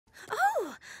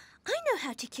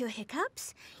how to cure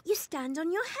hiccups. You stand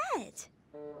on your head.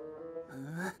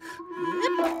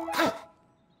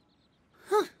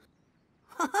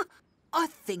 I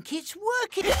think it's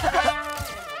working.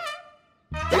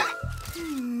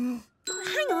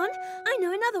 Hang on, I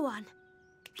know another one.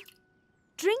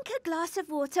 Drink a glass of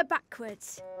water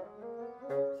backwards.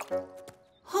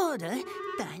 Harder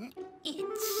than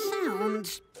it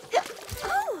sounds.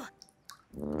 Oh!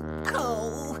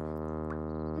 Oh!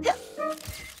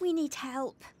 We need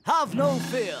help. Have no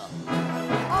fear.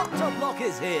 Octoblock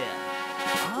is here.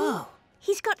 Oh!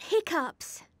 He's got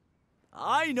hiccups.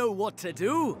 I know what to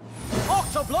do.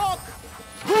 Octoblock!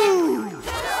 Boo!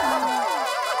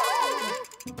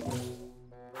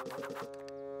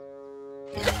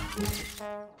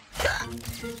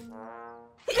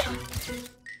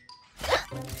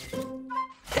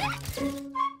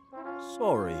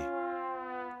 Sorry.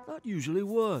 That usually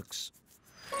works.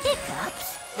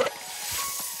 Hiccups?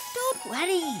 Don't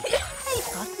worry. I've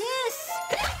got this.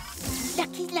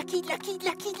 Lucky, lucky, lucky,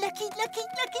 lucky, lucky, lucky,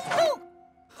 lucky.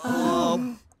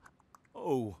 Oh!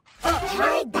 Oh.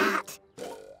 Try that.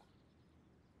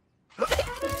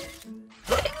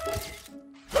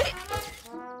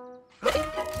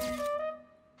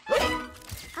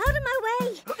 Out of my way.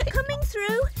 Coming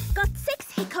through. Got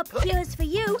 6 hiccup cures for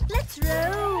you. Let's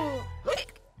roll.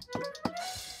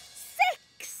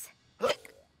 6.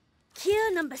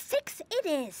 Cure number 6 it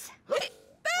is. Boo!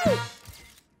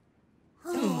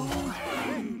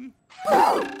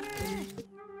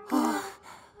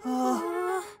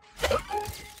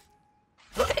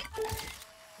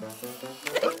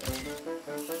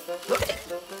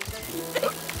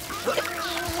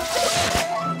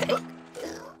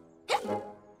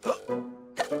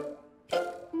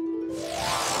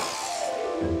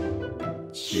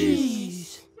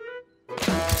 Jeez.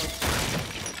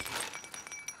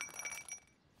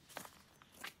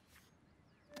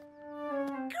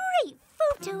 Great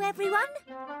photo, everyone.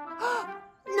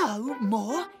 No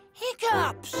more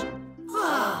hiccups.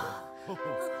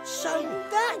 So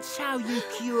that's how you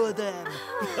cure them.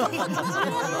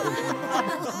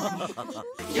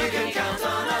 You can count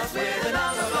on us with the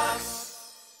Numberblocks.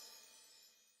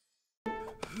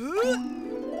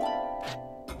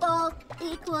 4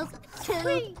 equals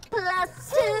 2 plus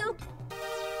 2.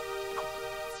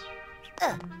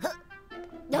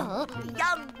 Yum,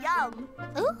 yum.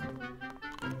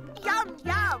 Yum,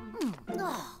 yum.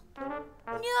 No,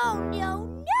 no, no,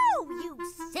 you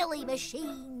silly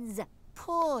machines.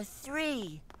 Poor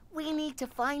 3. We need to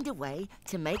find a way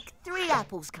to make 3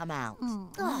 apples come out.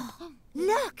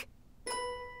 Look!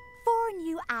 4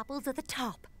 new apples at the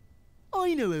top.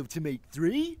 I know how to make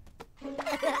 3.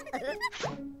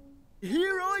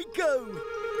 Here I go.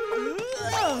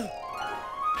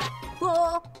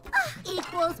 4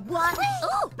 equals 1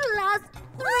 plus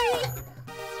 3.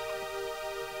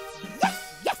 Yes,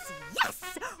 yes, yes!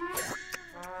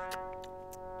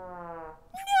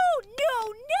 No, no,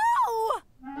 no!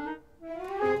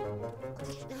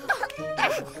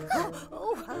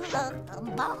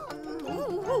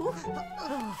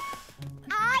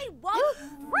 I want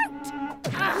fruit!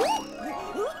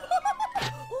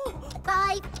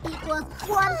 5 equals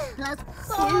 1 plus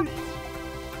 4.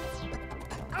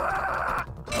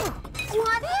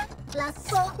 1 plus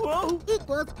 4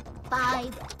 equals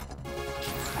 5.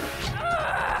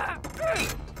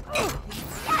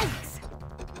 Yikes!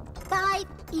 5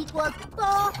 equals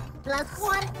 4 plus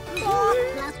 1. 4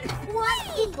 plus 1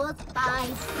 equals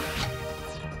 5.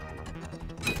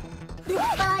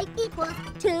 5 equals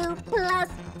 2 plus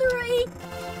 3.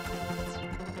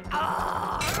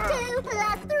 2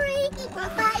 plus 3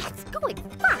 equals 5. It's going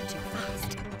far too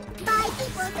fast. 5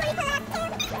 equals 3 plus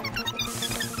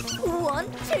 2. 1,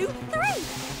 2, 3.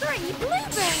 3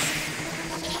 blueberries.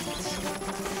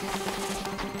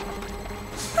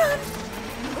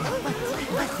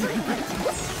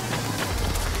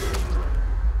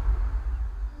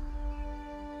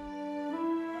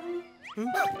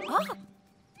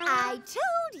 I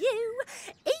told you!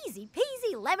 Easy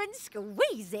peasy lemon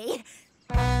squeezy.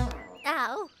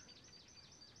 Ow.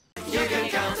 You can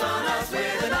count on us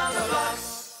with the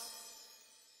Numberblocks.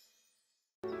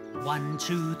 1,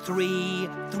 2, 3,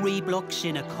 3 blocks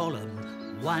in a column.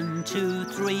 1, 2,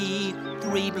 3,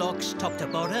 3 blocks top to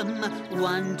bottom.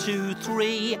 1, 2,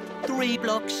 3, 3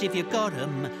 blocks if you got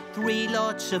 'em. 3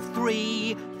 lots of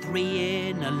 3, 3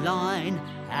 in a line,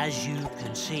 as you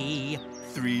can see.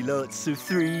 3 lots of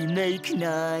 3 make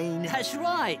 9. That's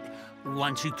right.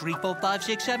 1, 2, 3, 4, 5,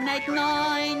 6, 7, 8,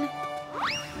 9.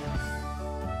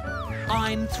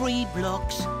 I'm 3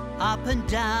 blocks up and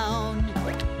down,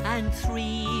 and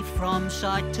 3 from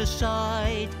side to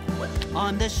side.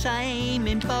 I'm the same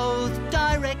in both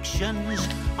directions.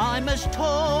 I'm as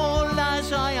tall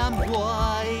as I am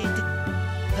wide.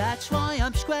 That's why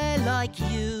I'm square like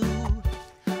you.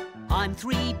 I'm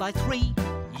 3 by 3,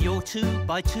 you're 2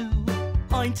 by 2.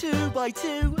 I'm 2 by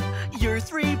 2, you're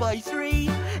 3 by 3.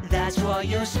 That's why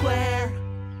you're square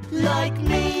like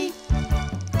me.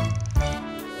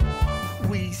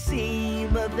 We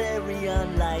seem a very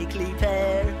unlikely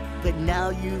pair, but now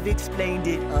you've explained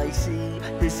it, I see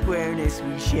the squareness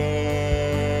we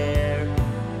share.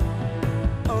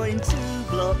 I'm 2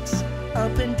 blocks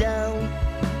up and down,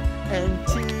 and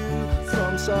 2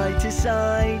 from side to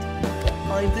side.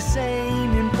 I'm the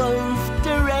same in both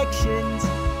directions.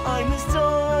 I'm as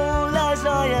tall as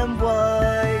I am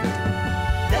wide.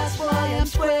 That's why I'm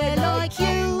square like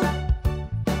you.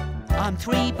 I'm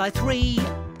 3 by 3.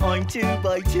 I'm 2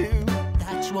 by 2.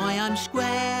 That's why I'm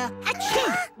square.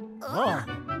 Achoo! Oh.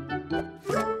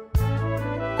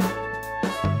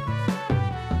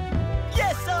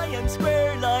 Yes, I am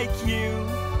square like you.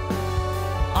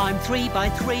 I'm 3 by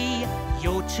 3,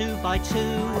 you're 2 by 2.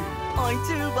 I'm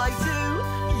 2 by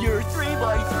 2, you're 3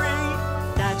 by 3.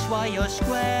 That's why you're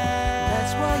square.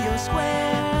 That's why you're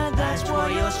square. That's why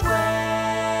you're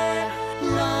square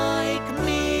like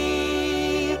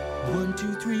me. 1,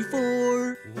 2, 3,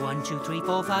 4. 1, 2, 3,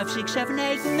 4, 5, 6, 7,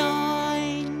 8,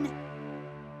 9.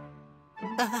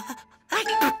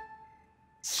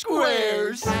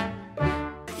 Squares.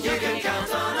 You can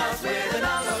count on us with the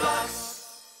Numberblocks.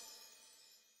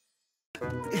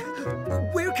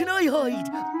 Where can I hide?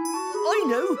 I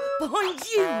know, behind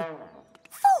you.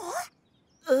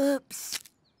 4 Oops.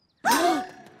 4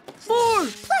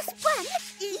 plus 1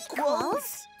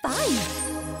 equals 5.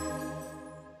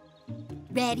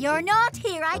 Ready or not,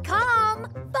 here I come.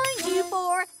 Find you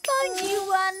 4, find you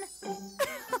 1.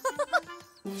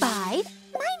 5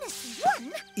 minus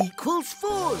 1 equals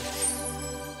 4.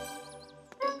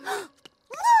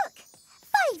 Look!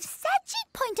 5 said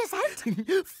she'd point us out.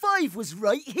 5 was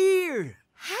right here.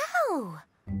 How?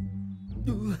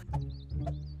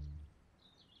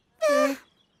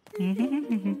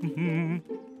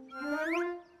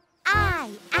 I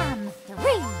am 3,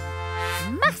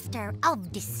 master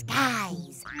of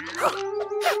disguise.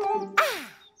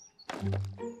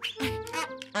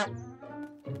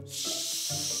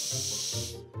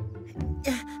 Shh.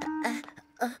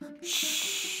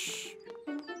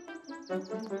 2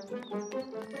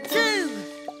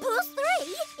 plus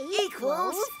 3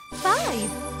 equals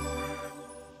 5.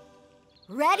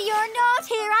 Ready or not,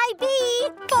 here I be.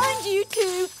 Find you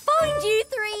 2, find you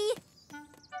 3.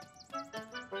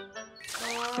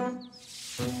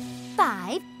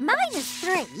 5 minus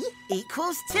 3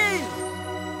 equals 2.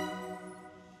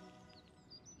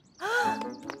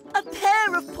 A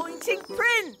pair of pointing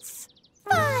prints.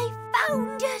 5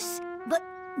 found us. But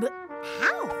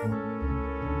how?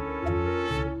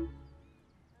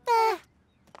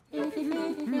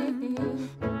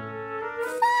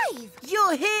 Five.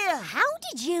 You're here. How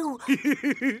did you?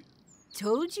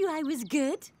 Told you I was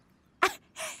good.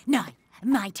 Now,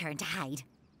 my turn to hide.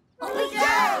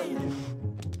 Yay!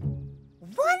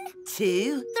 1,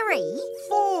 2, 3.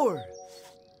 4.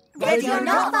 Ready or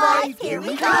not, 5, here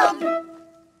we come.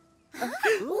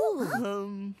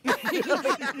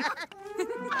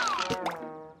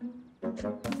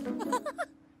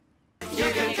 You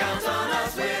can count on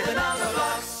us with the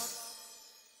Numberblocks.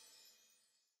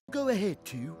 Go ahead,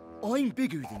 2. I'm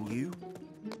bigger than you.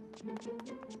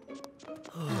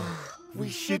 We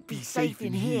should be safe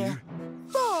in here.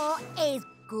 4 is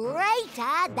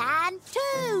greater than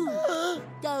 2.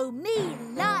 So me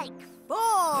like 4.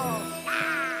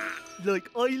 Like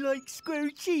I like square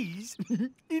cheese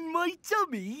in my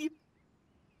tummy.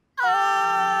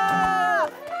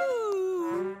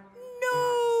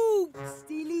 No!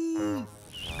 Silly!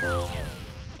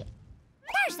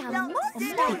 There's a monster!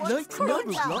 It likes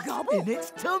Numberblocks in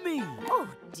its tummy. Oh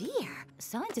dear!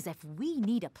 Sounds as if we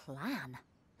need a plan.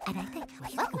 And I think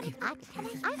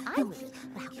I will.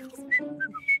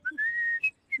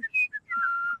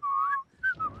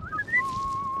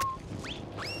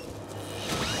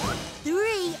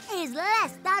 Three is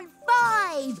less than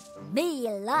 5. Me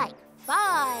like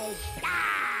 5.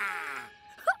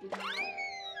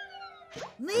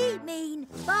 Me mean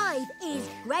 5 is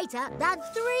greater than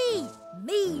 3.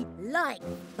 Me like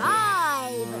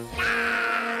 5.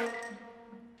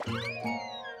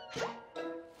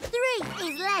 3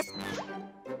 is less.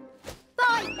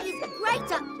 5 is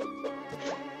greater.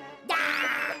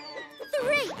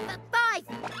 3, 5,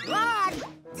 1.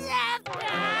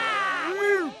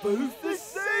 We're both the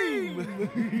same. 4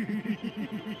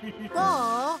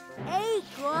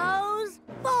 equals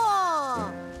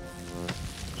 4.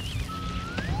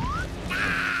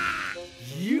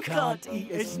 You can't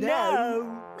eat us now.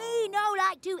 Me no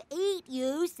like to eat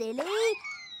you, silly.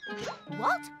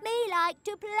 What? Me like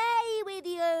to play with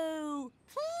you.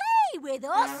 Play with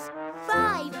us?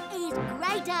 5 is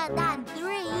greater than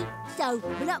 3, so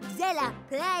Blockzilla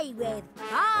play with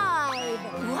 5.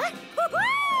 What?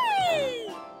 Play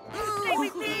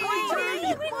with me!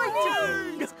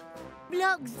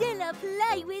 Blockzilla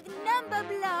play with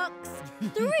Numberblocks.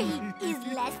 3 is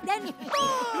less than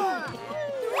 4.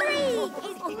 3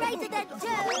 is greater than 2.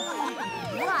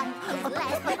 1 is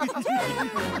less than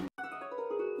 2.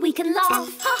 We can laugh,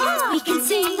 we can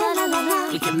sing, la la la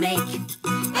la. We can make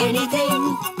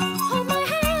Anything, hold my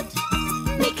hand,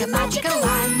 make a magical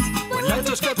land. When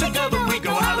letters get together, we go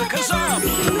alakazam.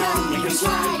 We can run, we can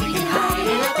slide, we can hide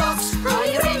in a box. Are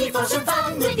you ready for some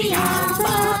fun with the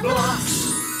Alphablocks?